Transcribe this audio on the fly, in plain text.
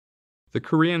The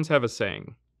Koreans have a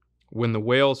saying, when the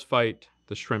whales fight,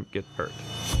 the shrimp get hurt.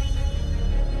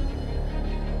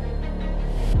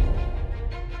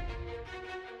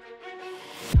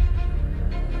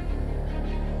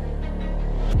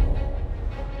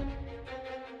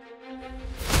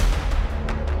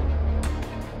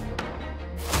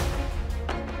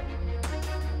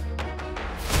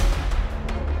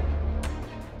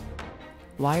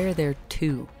 Why are there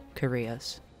two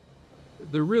Koreas?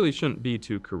 There really shouldn't be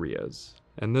two Koreas.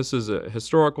 And this is a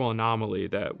historical anomaly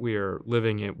that we are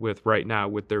living with right now,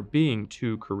 with there being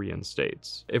two Korean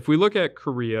states. If we look at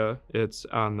Korea, it's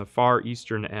on the far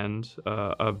eastern end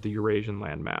of the Eurasian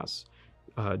landmass,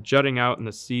 jutting out in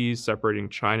the seas separating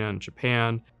China and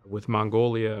Japan, with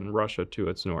Mongolia and Russia to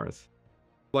its north.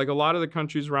 Like a lot of the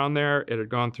countries around there, it had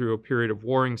gone through a period of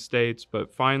warring states,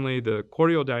 but finally the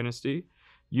Goryeo dynasty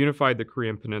unified the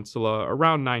Korean peninsula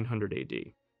around 900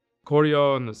 AD.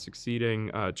 Goryeo and the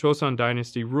succeeding Joseon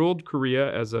dynasty ruled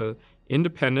Korea as an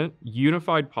independent,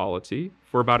 unified polity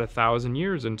for about 1,000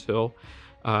 years until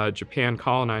Japan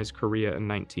colonized Korea in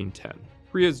 1910.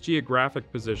 Korea's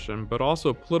geographic position, but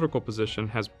also political position,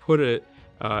 has put it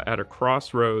at a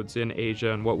crossroads in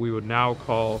Asia and what we would now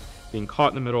call being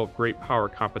caught in the middle of great power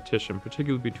competition,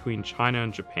 particularly between China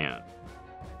and Japan.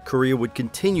 Korea would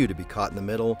continue to be caught in the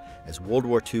middle as World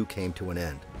War II came to an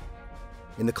end.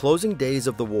 In the closing days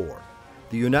of the war,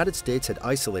 the United States had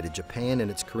isolated Japan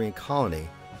and its Korean colony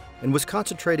and was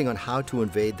concentrating on how to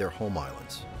invade their home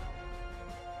islands.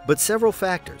 But several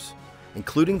factors,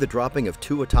 including the dropping of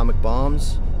 2 atomic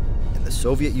bombs and the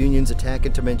Soviet Union's attack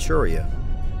into Manchuria,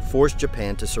 forced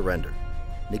Japan to surrender,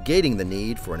 negating the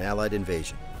need for an Allied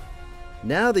invasion.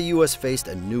 Now the U.S. faced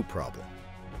a new problem: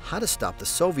 how to stop the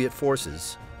Soviet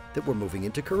forces that were moving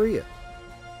into Korea.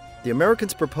 The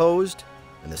Americans proposed,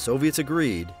 and the Soviets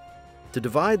agreed, to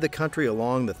divide the country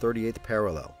along the 38th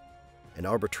parallel, an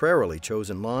arbitrarily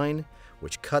chosen line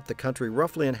which cut the country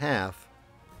roughly in half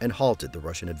and halted the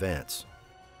Russian advance.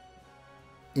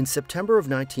 In September of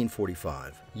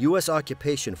 1945, U.S.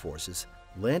 occupation forces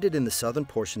landed in the southern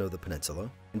portion of the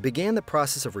peninsula and began the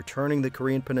process of returning the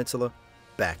Korean peninsula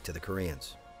back to the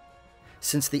Koreans.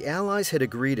 Since the Allies had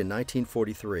agreed in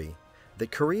 1943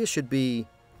 that Korea should be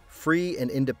free and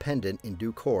independent in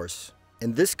due course,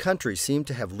 and this country seemed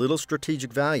to have little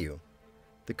strategic value,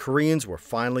 the Koreans were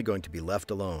finally going to be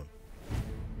left alone.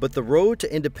 But the road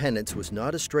to independence was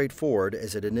not as straightforward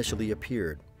as it initially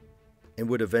appeared, and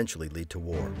would eventually lead to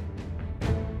war.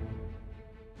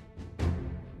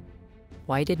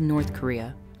 Why did North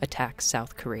Korea attack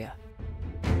South Korea?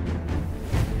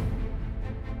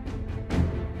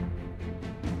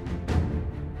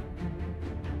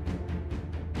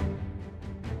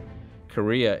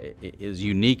 Korea is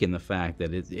unique in the fact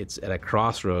that it's at a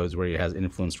crossroads where it has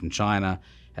influence from China,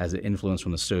 has influence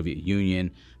from the Soviet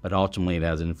Union, but ultimately it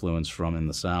has influence from in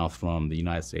the South from the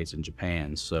United States and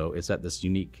Japan. So it's at this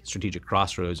unique strategic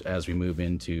crossroads as we move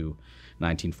into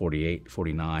 1948,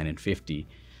 49, and 50.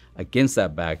 Against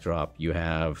that backdrop, you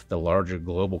have the larger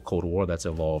global Cold War that's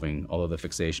evolving, although the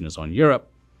fixation is on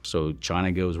Europe. So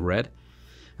China goes red.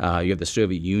 You have the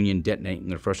Soviet Union detonating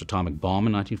their first atomic bomb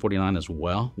in 1949 as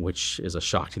well, which is a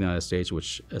shock to the United States,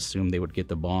 which assumed they would get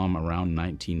the bomb around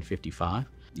 1955.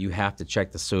 You have to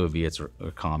check the Soviets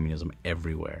or communism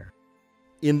everywhere.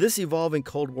 In this evolving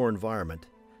Cold War environment,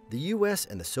 the U.S.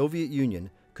 and the Soviet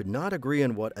Union could not agree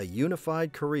on what a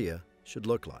unified Korea should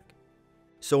look like.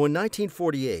 So in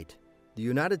 1948, the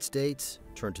United States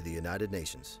turned to the United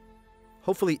Nations.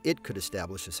 Hopefully it could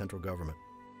establish a central government.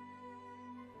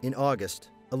 In August,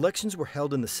 elections were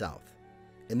held in the South,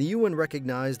 and the UN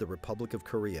recognized the Republic of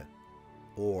Korea,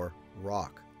 or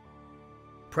ROK.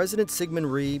 President Syngman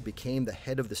Rhee became the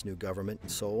head of this new government in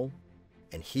Seoul,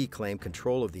 and he claimed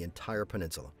control of the entire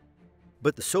peninsula.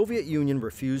 But the Soviet Union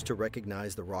refused to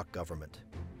recognize the ROK government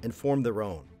and formed their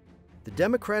own. The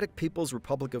Democratic People's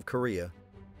Republic of Korea,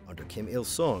 under Kim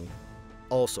Il-sung,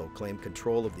 also claimed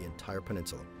control of the entire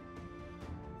peninsula.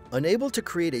 Unable to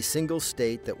create a single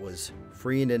state that was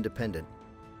free and independent,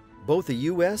 both the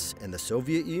U.S. and the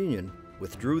Soviet Union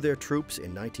withdrew their troops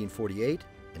in 1948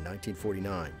 and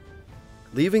 1949,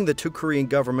 leaving the two Korean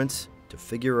governments to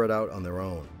figure it out on their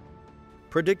own.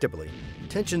 Predictably,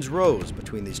 tensions rose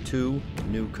between these two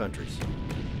new countries.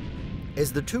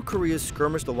 As the two Koreas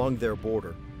skirmished along their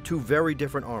border, two very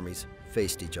different armies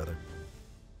faced each other.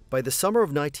 By the summer of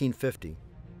 1950,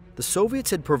 the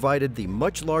Soviets had provided the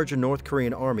much larger North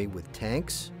Korean army with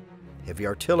tanks, heavy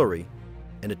artillery,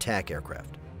 and attack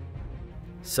aircraft.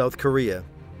 South Korea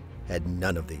had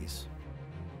none of these.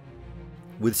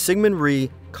 With Syngman Rhee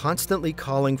constantly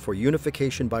calling for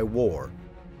unification by war,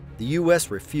 the U.S.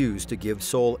 refused to give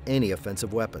Seoul any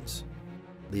offensive weapons,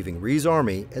 leaving Rhee's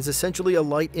army as essentially a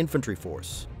light infantry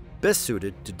force, best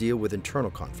suited to deal with internal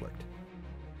conflict.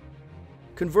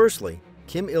 Conversely,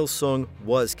 Kim Il-sung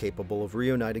was capable of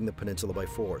reuniting the peninsula by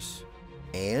force,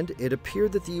 and it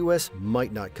appeared that the U.S.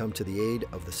 might not come to the aid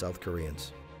of the South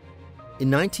Koreans. In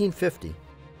 1950,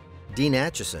 Dean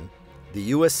Acheson, the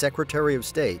U.S. Secretary of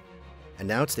State,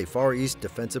 announced a Far East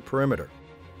defensive perimeter,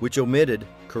 which omitted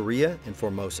Korea and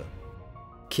Formosa.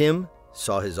 Kim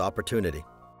saw his opportunity.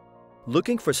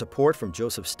 Looking for support from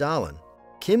Joseph Stalin,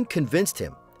 Kim convinced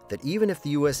him that even if the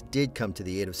U.S. did come to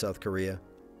the aid of South Korea,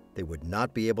 they would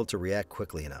not be able to react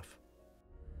quickly enough.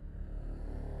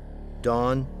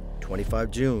 Dawn, 25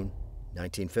 June,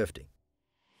 1950.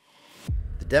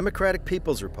 The Democratic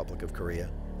People's Republic of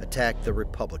Korea attacked the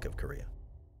Republic of Korea.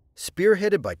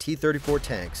 Spearheaded by T-34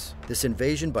 tanks, this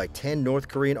invasion by 10 North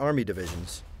Korean Army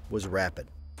divisions was rapid.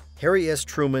 Harry S.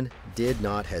 Truman did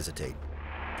not hesitate.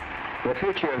 The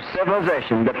future of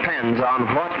civilization depends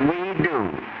on what we do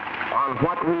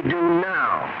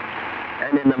now,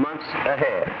 and in the months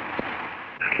ahead.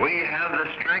 We have the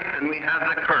strength and we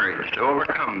have the courage to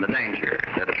overcome the danger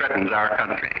that threatens our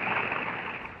country.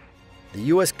 The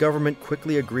U.S. government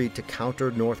quickly agreed to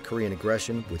counter North Korean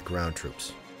aggression with ground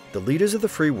troops. The leaders of the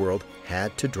free world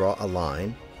had to draw a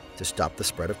line to stop the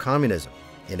spread of communism,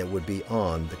 and it would be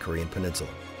on the Korean Peninsula.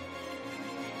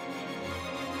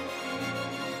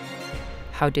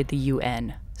 How did the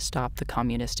UN stop the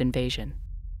communist invasion?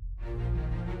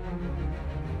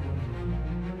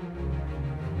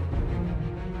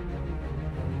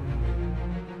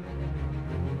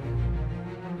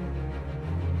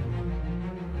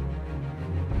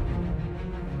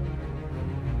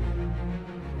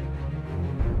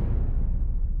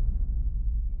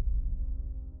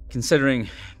 Considering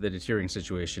the deteriorating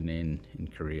situation in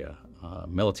Korea,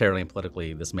 militarily and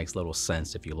politically, this makes little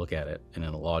sense if you look at it in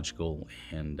a logical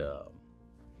and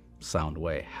sound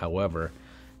way. However,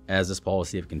 as this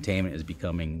policy of containment is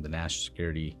becoming the national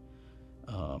security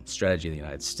strategy of the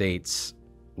United States,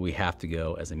 we have to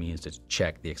go as a means to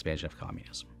check the expansion of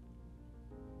communism.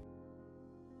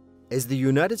 As the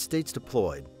United States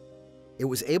deployed, it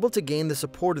was able to gain the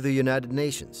support of the United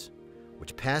Nations,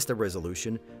 which passed a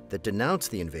resolution that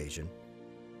denounced the invasion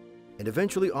and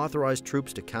eventually authorized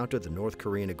troops to counter the North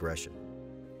Korean aggression.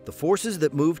 The forces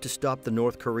that moved to stop the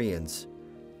North Koreans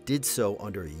did so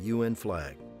under a UN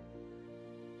flag.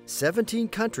 17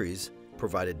 countries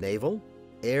provided naval,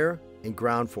 air, and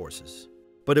ground forces,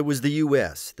 but it was the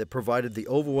U.S. that provided the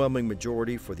overwhelming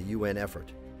majority for the UN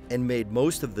effort and made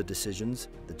most of the decisions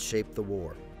that shaped the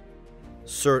war.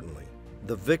 Certainly,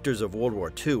 the victors of World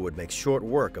War II would make short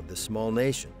work of this small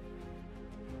nation.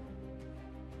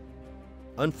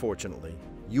 Unfortunately,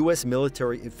 U.S.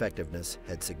 military effectiveness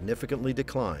had significantly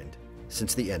declined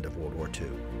since the end of World War II.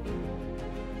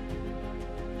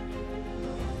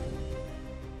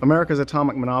 America's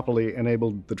atomic monopoly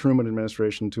enabled the Truman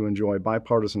administration to enjoy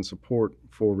bipartisan support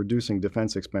for reducing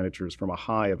defense expenditures from a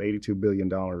high of $82 billion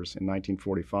in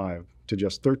 1945 to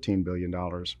just $13 billion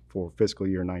for fiscal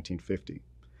year 1950.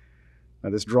 Now,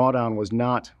 this drawdown was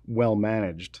not well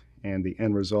managed, and the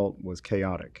end result was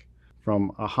chaotic.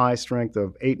 From a high strength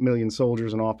of 8 million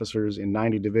soldiers and officers in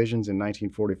 90 divisions in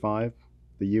 1945,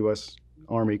 the U.S.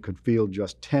 Army could field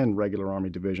just 10 regular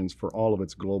Army divisions for all of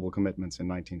its global commitments in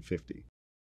 1950.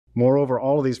 Moreover,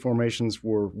 all of these formations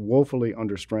were woefully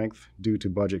under strength due to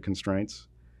budget constraints,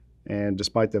 and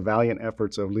despite the valiant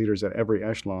efforts of leaders at every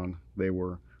echelon, they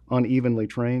were unevenly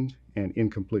trained and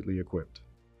incompletely equipped.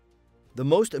 The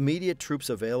most immediate troops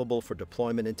available for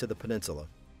deployment into the peninsula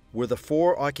were the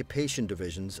 4 occupation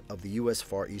divisions of the U.S.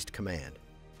 Far East Command.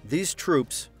 These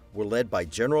troops were led by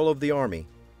General of the Army,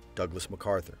 Douglas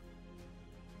MacArthur.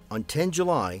 On 10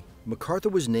 July, MacArthur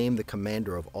was named the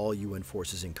commander of all UN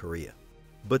forces in Korea.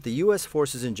 But the U.S.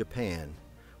 forces in Japan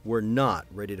were not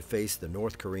ready to face the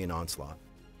North Korean onslaught.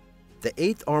 The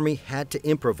 8th Army had to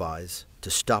improvise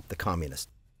to stop the communists.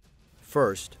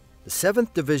 First, the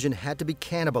 7th Division had to be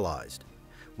cannibalized,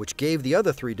 which gave the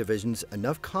other 3 divisions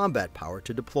enough combat power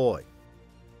to deploy.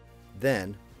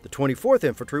 Then, the 24th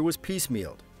Infantry was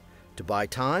piecemealed to buy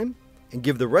time and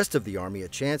give the rest of the Army a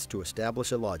chance to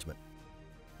establish a lodgment.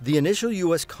 The initial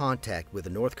U.S. contact with the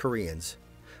North Koreans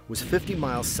was 50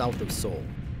 miles south of Seoul.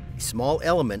 A small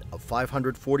element of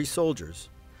 540 soldiers,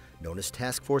 known as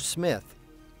Task Force Smith,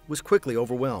 was quickly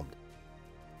overwhelmed.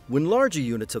 When larger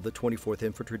units of the 24th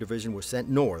Infantry Division were sent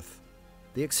north,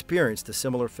 they experienced a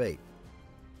similar fate.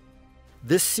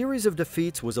 This series of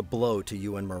defeats was a blow to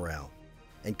UN morale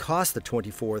and cost the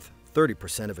 24th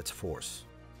 30% of its force.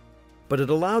 But it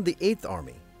allowed the 8th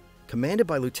Army, commanded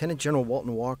by Lieutenant General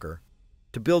Walton Walker,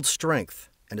 to build strength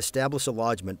and establish a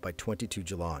lodgment by 22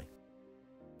 July.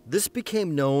 This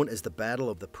became known as the Battle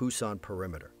of the Pusan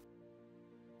Perimeter.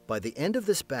 By the end of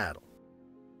this battle,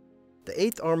 the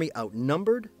 8th Army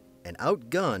outnumbered and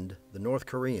outgunned the North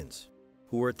Koreans,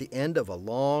 who were at the end of a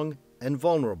long and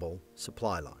vulnerable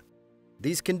supply line.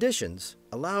 These conditions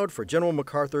allowed for General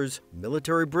MacArthur's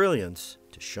military brilliance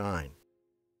to shine.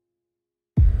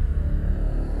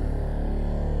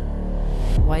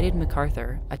 Why did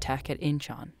MacArthur attack at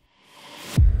Inchon?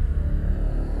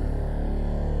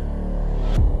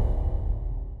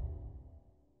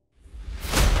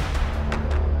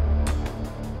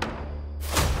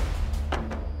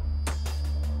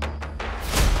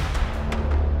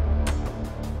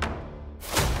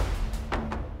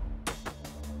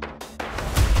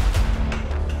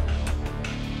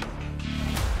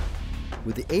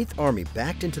 With the 8th Army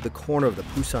backed into the corner of the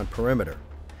Pusan perimeter,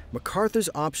 MacArthur's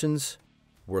options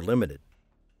were limited.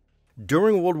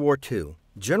 During World War II,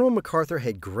 General MacArthur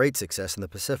had great success in the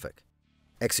Pacific,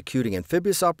 executing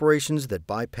amphibious operations that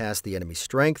bypassed the enemy's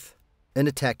strength and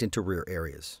attacked into rear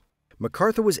areas.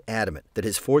 MacArthur was adamant that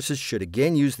his forces should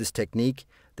again use this technique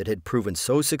that had proven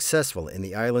so successful in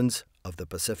the islands of the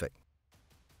Pacific.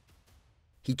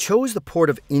 He chose the port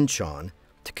of Inchon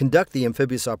to conduct the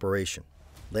amphibious operation.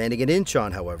 Landing at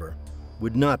Inchon, however,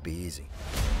 would not be easy.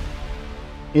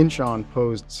 Inchon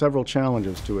posed several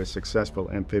challenges to a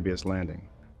successful amphibious landing.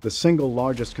 The single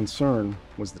largest concern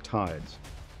was the tides.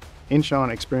 Inchon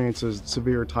experiences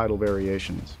severe tidal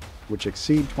variations, which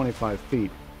exceed 25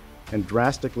 feet and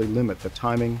drastically limit the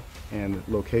timing and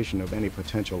location of any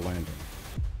potential landing.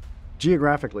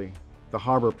 Geographically, the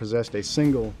harbor possessed a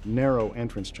single, narrow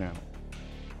entrance channel,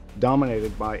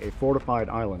 dominated by a fortified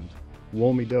island,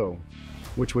 Wolmi-do,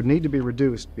 which would need to be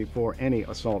reduced before any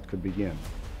assault could begin.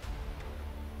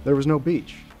 There was no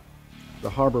beach. The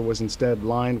harbor was instead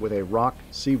lined with a rock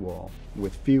seawall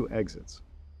with few exits.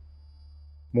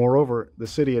 Moreover, the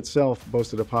city itself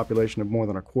boasted a population of more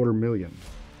than 250,000.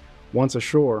 Once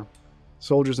ashore,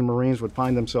 soldiers and Marines would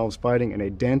find themselves fighting in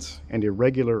a dense and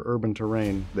irregular urban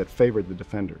terrain that favored the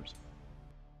defenders.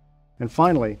 And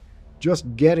finally,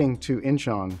 just getting to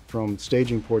Inchon from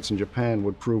staging ports in Japan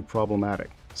would prove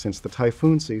problematic, since the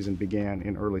typhoon season began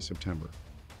in early September.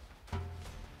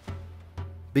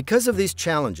 Because of these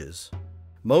challenges,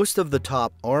 most of the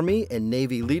top Army and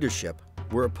Navy leadership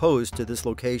were opposed to this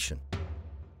location.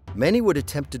 Many would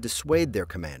attempt to dissuade their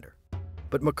commander,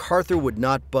 but MacArthur would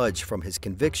not budge from his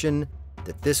conviction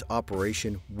that this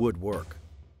operation would work.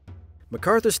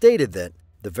 MacArthur stated that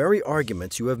the very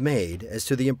arguments you have made as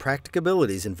to the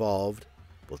impracticabilities involved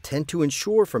will tend to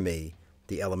ensure for me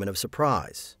the element of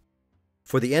surprise.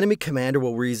 For the enemy commander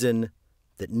will reason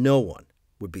that no one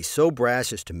would be so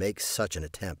brash as to make such an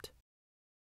attempt.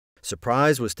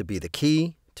 Surprise was to be the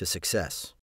key to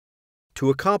success. To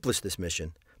accomplish this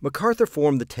mission, MacArthur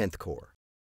formed the 10th Corps,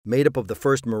 made up of the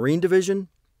 1st Marine Division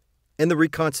and the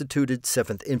reconstituted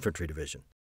 7th Infantry Division.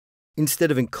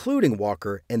 Instead of including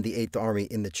Walker and the 8th Army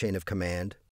in the chain of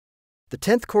command, the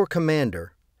 10th Corps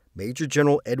commander, Major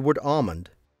General Edward Almond,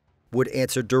 would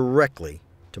answer directly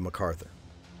to MacArthur.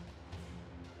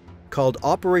 Called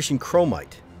Operation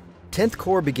Chromite, 10th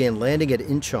Corps began landing at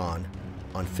Inchon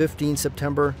on 15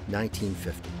 September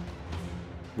 1950.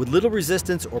 With little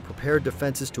resistance or prepared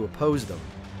defenses to oppose them,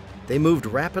 they moved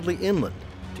rapidly inland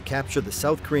to capture the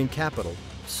South Korean capital,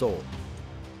 Seoul.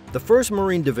 The 1st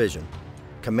Marine Division,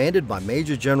 commanded by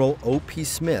Major General O.P.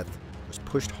 Smith, was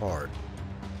pushed hard.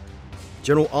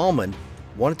 General Almond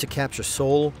wanted to capture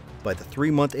Seoul by the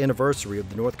 3-month anniversary of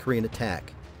the North Korean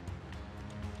attack.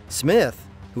 Smith,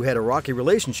 who had a rocky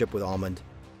relationship with Almond,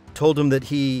 told him that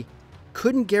he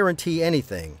couldn't guarantee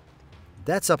anything.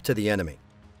 That's up to the enemy.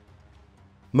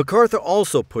 MacArthur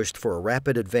also pushed for a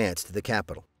rapid advance to the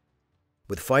capital.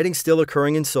 With fighting still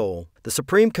occurring in Seoul, the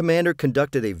Supreme Commander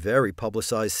conducted a very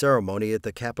publicized ceremony at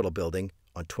the Capitol building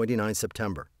on 29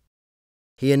 September.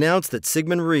 He announced that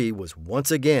Syngman Rhee was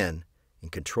once again in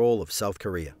control of South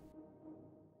Korea.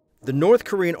 The North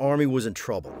Korean army was in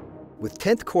trouble, with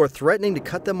 10th Corps threatening to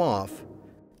cut them off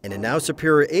and a now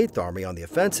superior 8th Army on the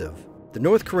offensive. The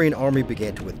North Korean army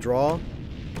began to withdraw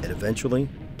and eventually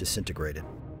disintegrated.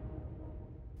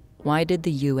 Why did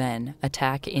the UN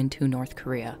attack into North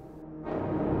Korea?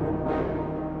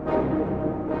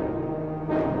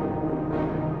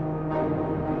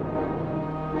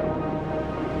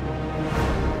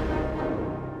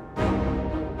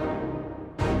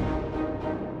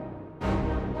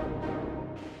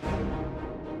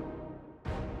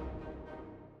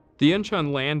 The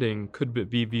Inchon landing could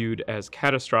be viewed as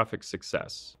catastrophic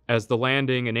success, as the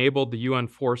landing enabled the UN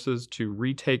forces to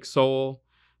retake Seoul,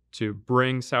 to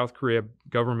bring South Korea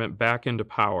government back into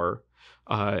power,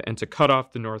 and to cut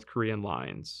off the North Korean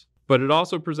lines. But it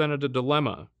also presented a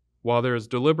dilemma. While there is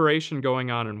deliberation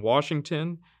going on in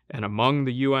Washington and among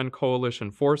the UN coalition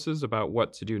forces about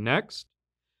what to do next,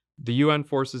 the UN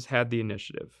forces had the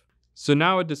initiative. So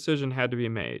now a decision had to be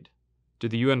made. Do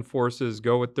the UN forces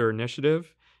go with their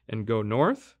initiative and go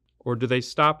north, or do they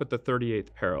stop at the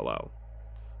 38th parallel?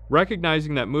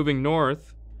 Recognizing that moving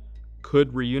north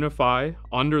could reunify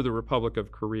under the Republic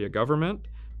of Korea government,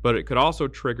 but it could also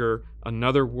trigger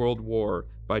another world war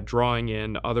by drawing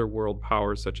in other world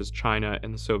powers such as China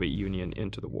and the Soviet Union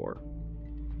into the war.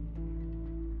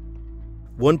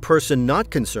 One person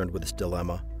not concerned with this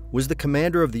dilemma was the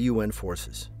commander of the UN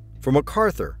forces. For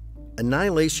MacArthur,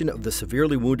 annihilation of the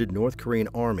severely wounded North Korean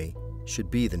army should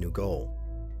be the new goal.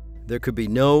 There could be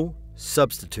no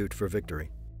substitute for victory.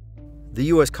 The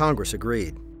U.S. Congress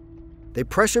agreed. They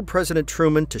pressured President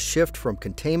Truman to shift from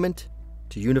containment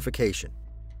to unification,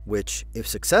 which, if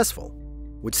successful,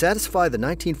 would satisfy the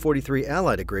 1943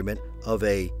 Allied agreement of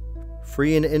a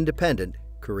free and independent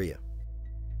Korea.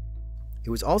 It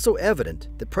was also evident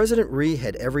that President Rhee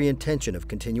had every intention of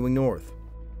continuing north.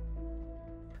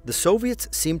 The Soviets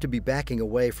seemed to be backing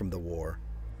away from the war,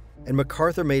 and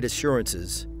MacArthur made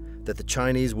assurances that the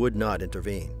Chinese would not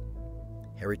intervene.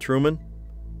 Harry Truman,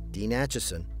 Dean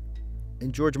Acheson,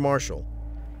 and George Marshall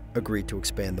agreed to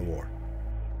expand the war.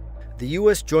 The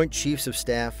U.S. Joint Chiefs of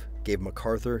Staff gave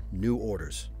MacArthur new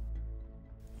orders.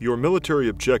 Your military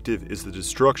objective is the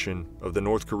destruction of the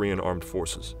North Korean armed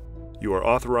forces. You are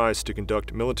authorized to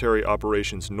conduct military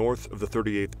operations north of the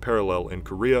 38th parallel in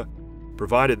Korea,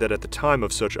 provided that at the time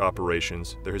of such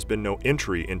operations there has been no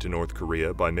entry into North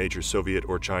Korea by major Soviet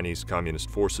or Chinese Communist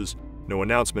forces, no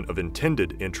announcement of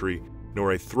intended entry,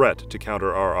 nor a threat to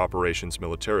counter our operations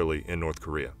militarily in North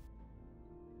Korea.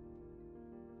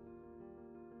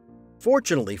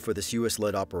 Fortunately for this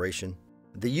U.S.-led operation,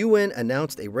 the UN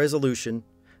announced a resolution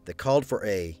that called for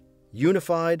a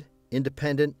unified,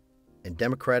 independent, and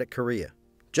democratic Korea,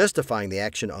 justifying the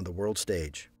action on the world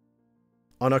stage.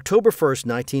 On October 1,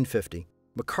 1950,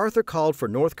 MacArthur called for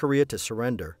North Korea to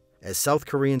surrender as South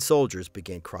Korean soldiers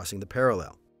began crossing the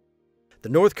parallel. The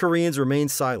North Koreans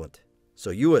remained silent, so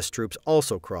U.S. troops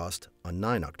also crossed on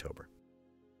 9 October.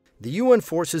 The UN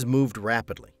forces moved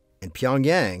rapidly, and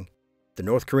Pyongyang, the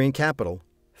North Korean capital,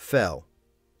 fell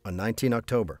on 19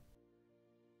 October.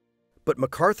 But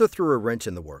MacArthur threw a wrench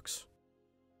in the works.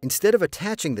 Instead of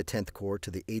attaching the 10th Corps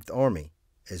to the 8th Army,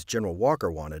 as General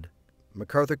Walker wanted,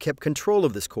 MacArthur kept control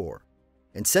of this corps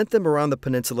and sent them around the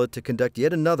peninsula to conduct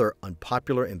yet another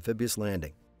unpopular amphibious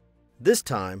landing. This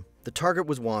time, the target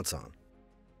was Wonsan.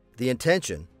 The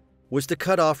intention was to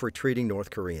cut off retreating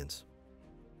North Koreans.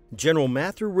 General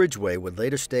Matthew Ridgway would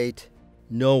later state,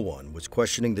 "No one was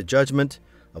questioning the judgment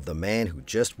of the man who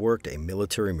just worked a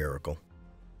military miracle."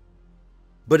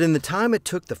 But in the time it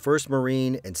took the 1st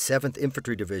Marine and 7th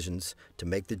Infantry Divisions to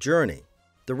make the journey,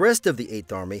 the rest of the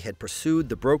 8th Army had pursued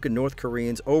the broken North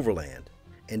Koreans overland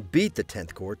and beat the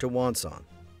 10th Corps to Wonsan.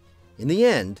 In the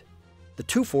end, the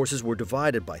two forces were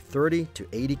divided by 30 to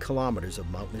 80 kilometers of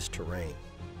mountainous terrain.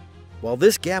 While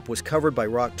this gap was covered by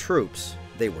ROK troops,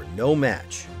 they were no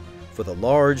match for the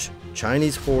large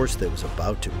Chinese force that was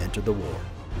about to enter the war.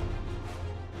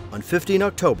 On 15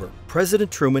 October,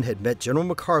 President Truman had met General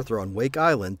MacArthur on Wake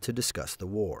Island to discuss the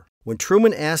war. When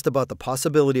Truman asked about the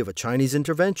possibility of a Chinese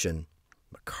intervention,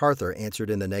 MacArthur answered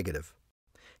in the negative.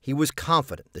 He was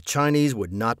confident the Chinese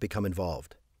would not become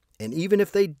involved, and even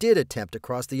if they did attempt to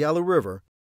cross the Yalu River,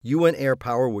 UN air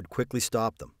power would quickly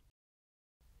stop them.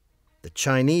 The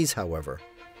Chinese, however,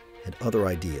 had other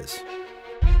ideas.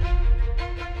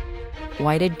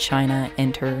 Why did China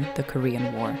enter the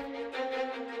Korean War?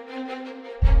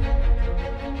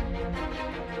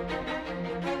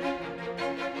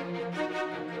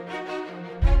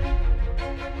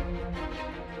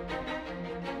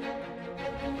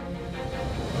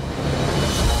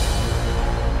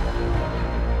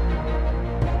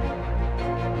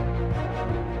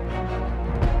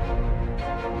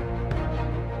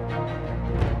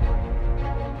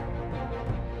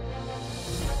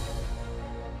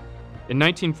 In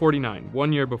 1949,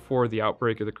 1 year before the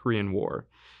outbreak of the Korean War,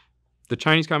 the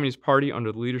Chinese Communist Party,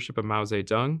 under the leadership of Mao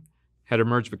Zedong, had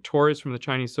emerged victorious from the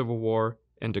Chinese Civil War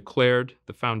and declared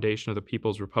the foundation of the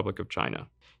People's Republic of China.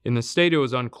 In the state, it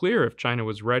was unclear if China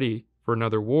was ready for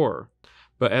another war,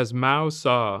 but as Mao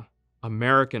saw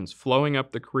Americans flowing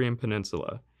up the Korean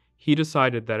peninsula, he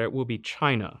decided that it will be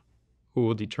China who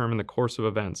will determine the course of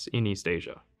events in East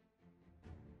Asia.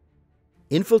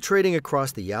 Infiltrating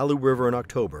across the Yalu River in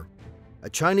October, a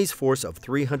Chinese force of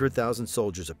 300,000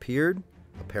 soldiers appeared,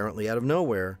 apparently out of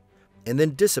nowhere, and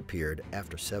then disappeared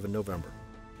after 7 November.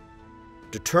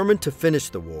 Determined to finish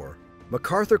the war,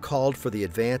 MacArthur called for the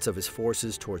advance of his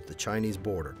forces towards the Chinese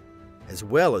border, as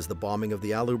well as the bombing of the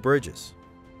Yalu bridges.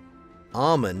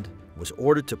 Almond was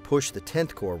ordered to push the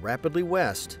 10th Corps rapidly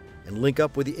west and link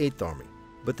up with the 8th Army,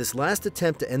 but this last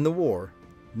attempt to end the war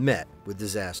met with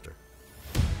disaster.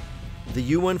 The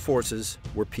UN forces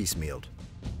were piecemealed.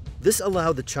 This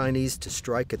allowed the Chinese to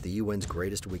strike at the UN's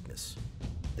greatest weakness,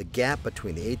 the gap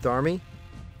between the 8th Army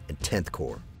and 10th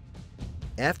Corps.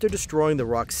 After destroying the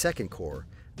ROK's 2nd Corps,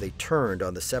 they turned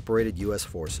on the separated U.S.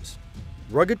 forces.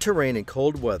 Rugged terrain and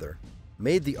cold weather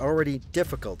made the already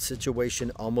difficult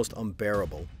situation almost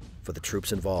unbearable for the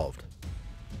troops involved.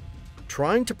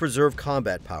 Trying to preserve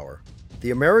combat power,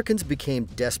 the Americans became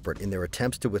desperate in their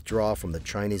attempts to withdraw from the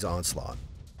Chinese onslaught.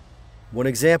 One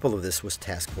example of this was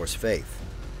Task Force Faith,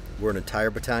 where an entire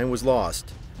battalion was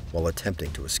lost while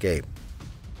attempting to escape.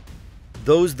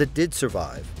 Those that did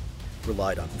survive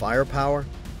relied on firepower,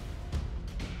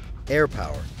 air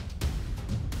power,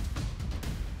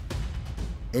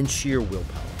 and sheer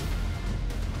willpower.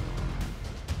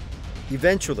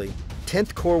 Eventually,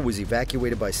 10th Corps was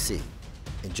evacuated by sea,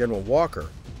 and General Walker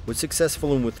was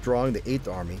successful in withdrawing the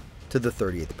 8th Army to the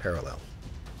 38th parallel.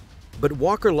 But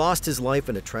Walker lost his life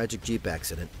in a tragic Jeep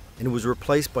accident and was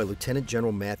replaced by Lieutenant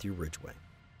General Matthew Ridgway.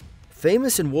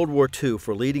 Famous in World War II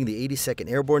for leading the 82nd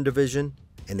Airborne Division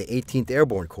and the 18th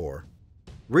Airborne Corps,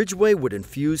 Ridgway would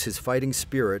infuse his fighting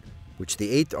spirit, which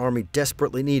the 8th Army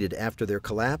desperately needed after their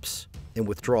collapse and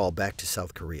withdrawal back to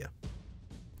South Korea.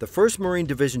 The 1st Marine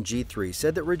Division G3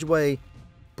 said that Ridgway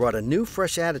brought a new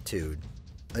fresh attitude,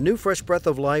 a new fresh breath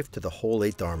of life to the whole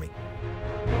 8th Army.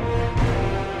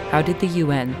 How did the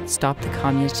UN stop the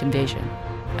communist invasion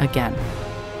again?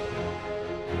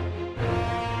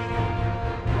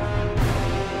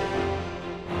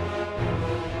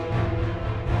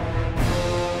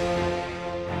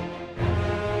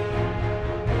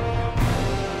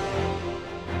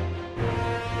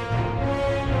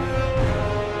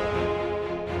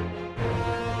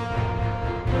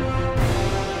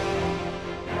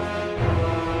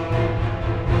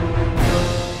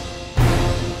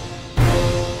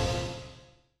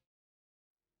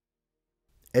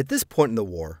 At this point in the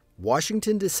war,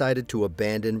 Washington decided to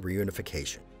abandon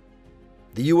reunification.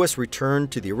 The U.S. returned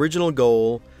to the original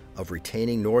goal of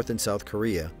retaining North and South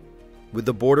Korea, with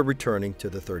the border returning to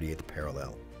the 38th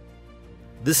parallel.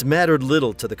 This mattered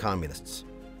little to the communists.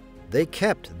 They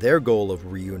kept their goal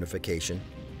of reunification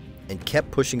and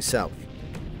kept pushing south,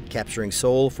 capturing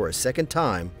Seoul for a second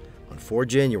time on 4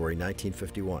 January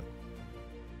 1951.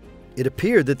 It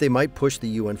appeared that they might push the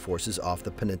UN forces off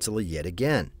the peninsula yet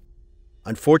again.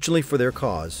 Unfortunately for their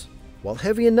cause, while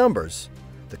heavy in numbers,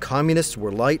 the communists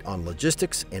were light on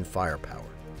logistics and firepower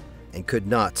and could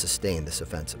not sustain this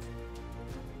offensive.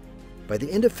 By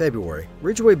the end of February,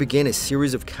 Ridgway began a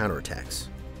series of counterattacks.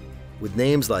 With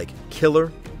names like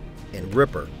Killer and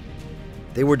Ripper,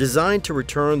 they were designed to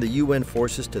return the UN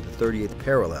forces to the 38th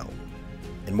parallel,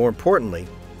 and more importantly,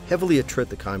 heavily attrit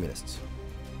the communists.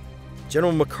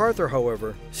 General MacArthur,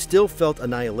 however, still felt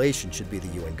annihilation should be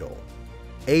the UN goal.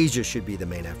 Asia should be the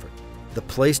main effort, the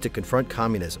place to confront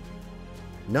communism,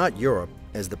 not Europe,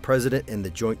 as the President and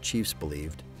the Joint Chiefs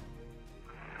believed.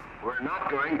 We're not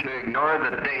going to ignore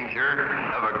the danger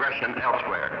of aggression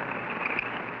elsewhere.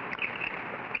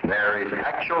 There is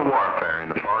actual warfare in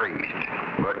the Far East,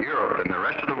 but Europe and the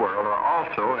rest of the world are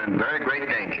also in very great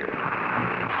danger.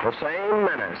 The same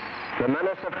menace, the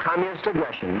menace of communist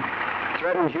aggression,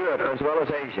 threatens Europe as well as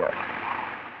Asia.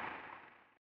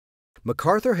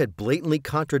 MacArthur had blatantly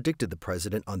contradicted the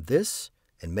President on this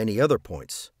and many other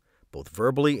points, both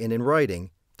verbally and in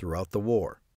writing, throughout the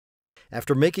war.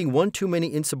 After making one too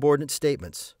many insubordinate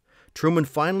statements, Truman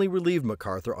finally relieved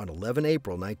MacArthur on 11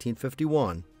 April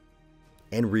 1951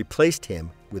 and replaced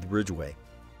him with Ridgway.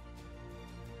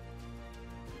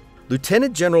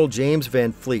 Lieutenant General James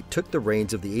Van Fleet took the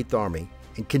reins of the 8th Army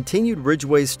and continued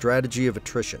Ridgway's strategy of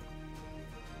attrition.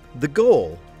 The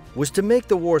goal was to make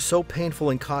the war so painful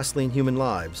and costly in human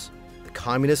lives, the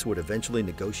communists would eventually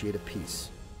negotiate a peace.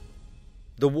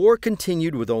 The war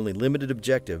continued with only limited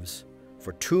objectives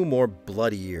for 2 more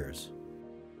bloody years.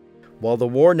 While the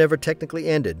war never technically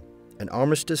ended, an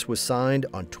armistice was signed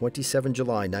on 27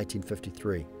 July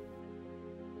 1953.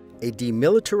 A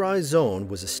demilitarized zone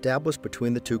was established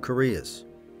between the 2 Koreas,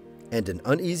 and an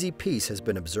uneasy peace has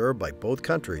been observed by both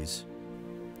countries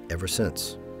ever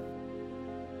since.